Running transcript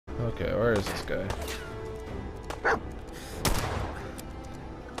Okay, where is this guy?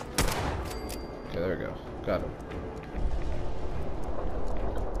 Okay, there we go. Got him.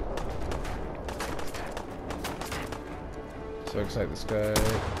 So excite this guy.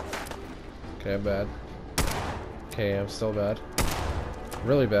 Okay, I'm bad. Okay, I'm still bad.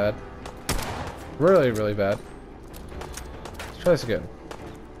 Really bad. Really, really bad. Let's try this again.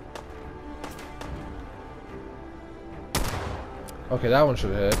 Okay, that one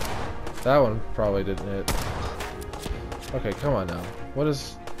should hit. That one probably didn't hit. Okay, come on now. What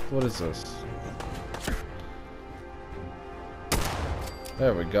is this?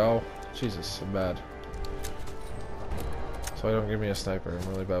 There we go. Jesus, I'm bad. So I don't give me a sniper. I'm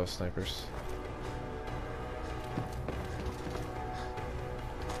really bad with snipers.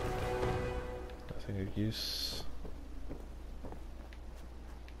 Nothing of use.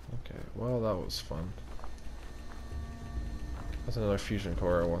 Okay, well that was fun. That's another fusion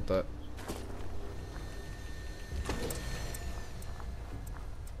core, I want that.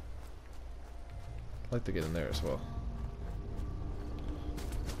 I'd like to get in there as well.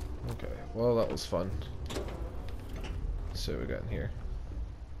 Okay, well that was fun. Let's see what we got in here.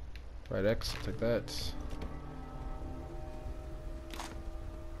 Right X, take that. I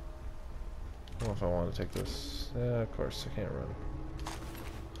don't know if I want to take this. Yeah, of course, I can't run.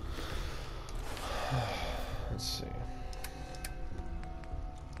 Let's see.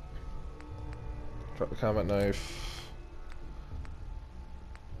 Drop the combat knife.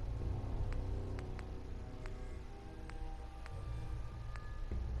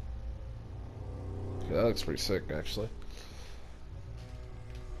 Okay, that looks pretty sick, actually.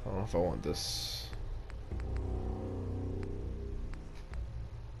 I don't know if I want this.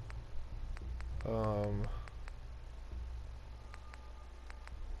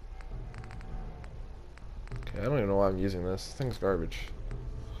 Okay, I don't even know why I'm using this. This thing's garbage.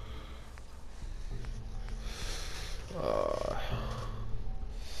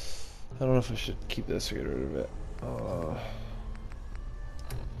 I don't know if I should keep this or get rid of it.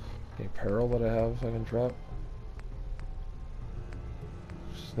 Any peril that I have I can drop?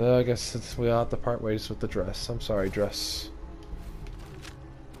 No, I guess we have to part ways with the dress. I'm sorry, dress.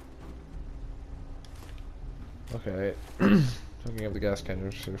 Okay. Looking at the gas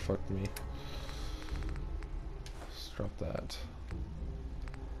cannon should have fucked me. Let's drop that.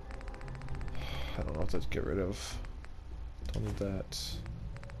 I don't know what to get rid of. Don't need that.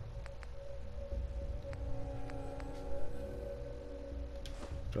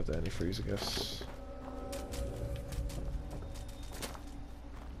 Drop the antifreeze, I guess.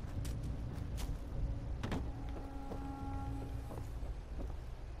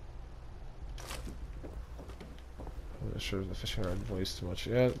 I'm not sure if the fishing rod weighs too much.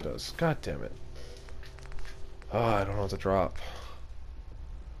 Yeah, it does. God damn it. Oh, I don't know what to drop.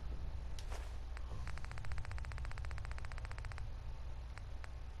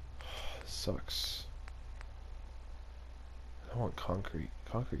 Sucks. I want concrete.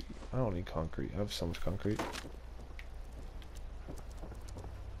 Concrete. I don't need concrete. I have so much concrete.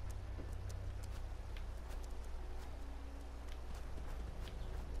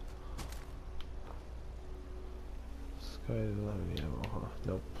 This guy doesn't have any ammo, huh?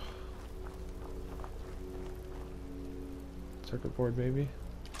 Nope. Circuit board, maybe?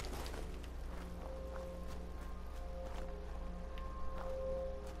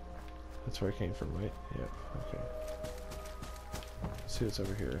 That's where I came from, right? Yep, okay. Let's see what's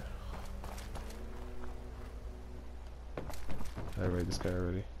over here. Did I raid this guy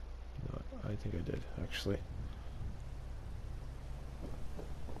already? No, I think I did, actually.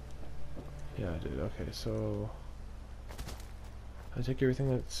 Yeah, I did. Okay, so I take everything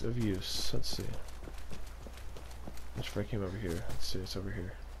that's of use. Let's see. Which if I came over here? Let's see, it's over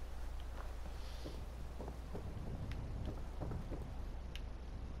here.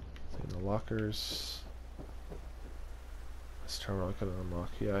 In the lockers. This terminal I couldn't unlock.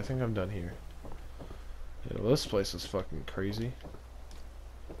 Yeah, I think I'm done here. Yeah, well, this place is fucking crazy.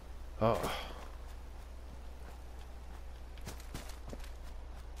 Oh.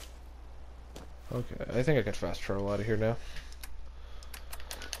 Okay, I think I can fast travel out of here now.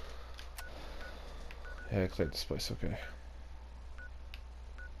 Yeah, I cleared this place, okay.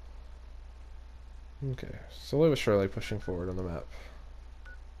 Okay, slowly but surely pushing forward on the map.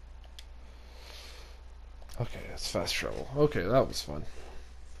 Okay, that's fast travel. Okay, that was fun.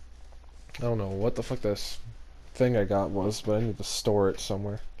 I don't know what the fuck this thing I got was, but I need to store it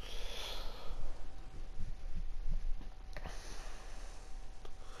somewhere.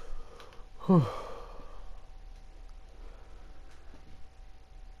 Whew.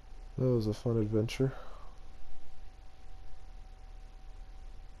 That was a fun adventure.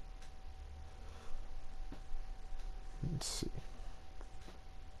 Let's see.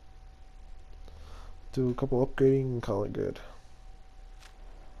 Do a couple upgrading and call it good.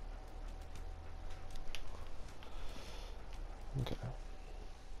 Okay.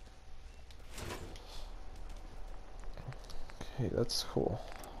 Okay, that's cool.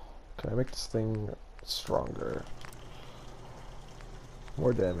 Can I make this thing stronger?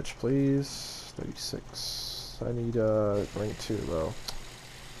 More damage, please. 36. I need rank 2 though.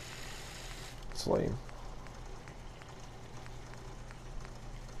 It's lame.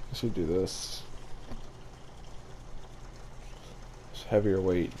 I should do this. It's heavier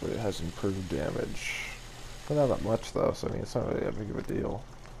weight, but it has improved damage. But not that much though, so I mean it's not really that big of a deal.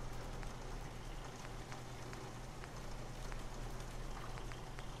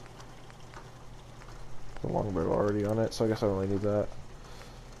 The longbow already on it, so I guess I don't really need that.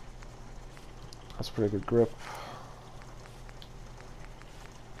 That's a pretty good grip.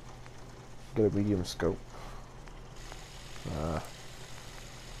 Get a medium scope.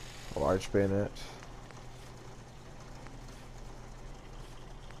 A large bayonet.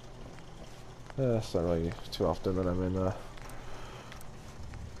 It's not really too often that I'm in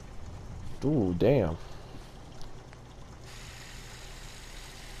ooh, damn.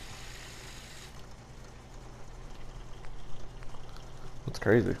 That's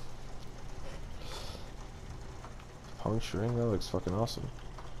crazy. Puncturing, that looks fucking awesome.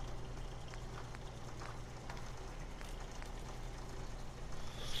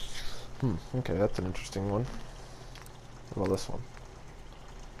 Okay, that's an interesting one. What about this one?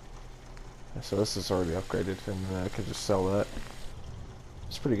 So this is already upgraded, and I could just sell that.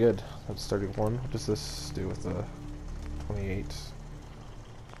 It's pretty good. That's 31. What does this do with the 28?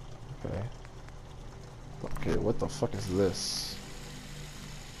 Okay. Okay, what the fuck is this?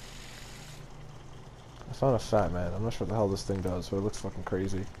 I found a fat man. I'm not sure what the hell this thing does, but it looks fucking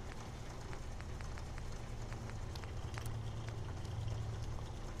crazy.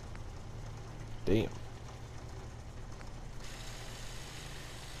 Damn.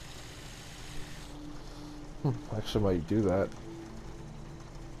 I actually might do that.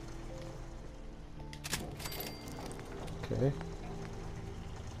 Okay.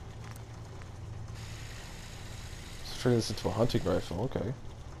 Let's turn this into a hunting rifle, okay.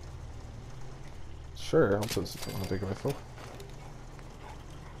 Sure, I'll turn this into a hunting rifle.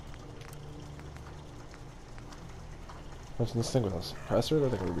 Imagine this thing with a suppressor, that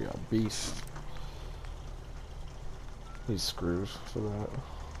thing would be a beast. These screws for that.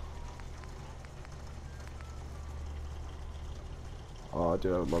 Oh,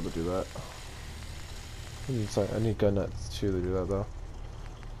 dude, I would love to do that. I need gun nuts too to do that, though.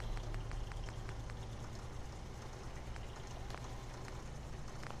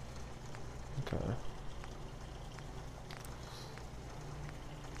 Okay.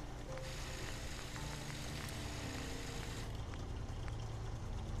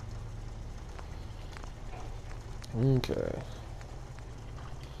 Okay.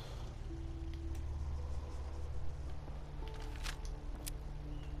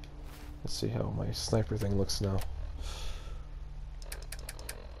 Let's see how my sniper thing looks now.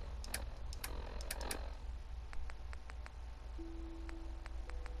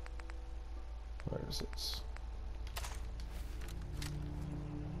 Where is it?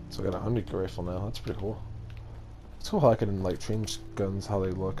 So I got a hunting rifle now. That's pretty cool. It's cool how I can like change guns, how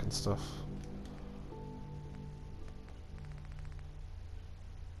they look and stuff.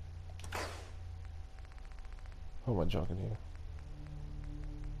 What am I jogging here?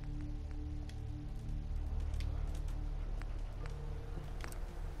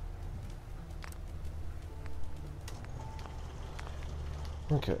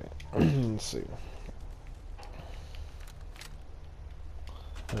 Okay, let's see.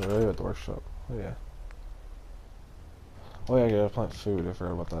 Oh, really at the workshop. Oh yeah. Oh yeah, I gotta plant food. I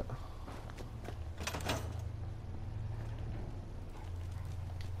forgot about that.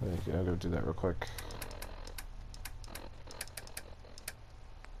 Okay, I'll go do that real quick.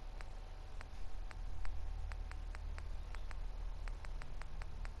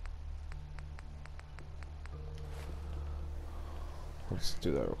 Let's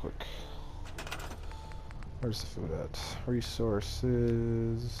do that real quick. Where's the food at?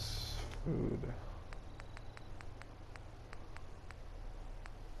 Resources. Food.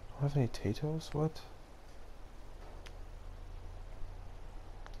 I don't have any potatoes? What?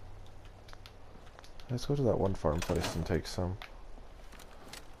 Let's go to that one farm place and take some.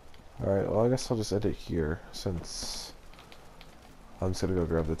 Alright, well I guess I'll just end it here since I'm just gonna go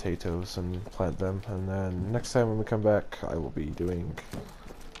grab the potatoes and plant them, and then next time when we come back I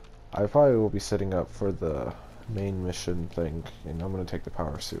probably will be setting up for the main mission thing, and I'm gonna take the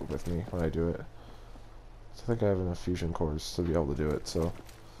power suit with me when I do it. So I think I have enough fusion cores to be able to do it, so...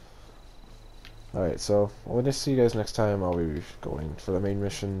 Alright, so when I see you guys next time, I'll be going for the main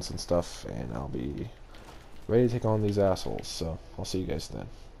missions and stuff, and I'll be ready to take on these assholes, so I'll see you guys then.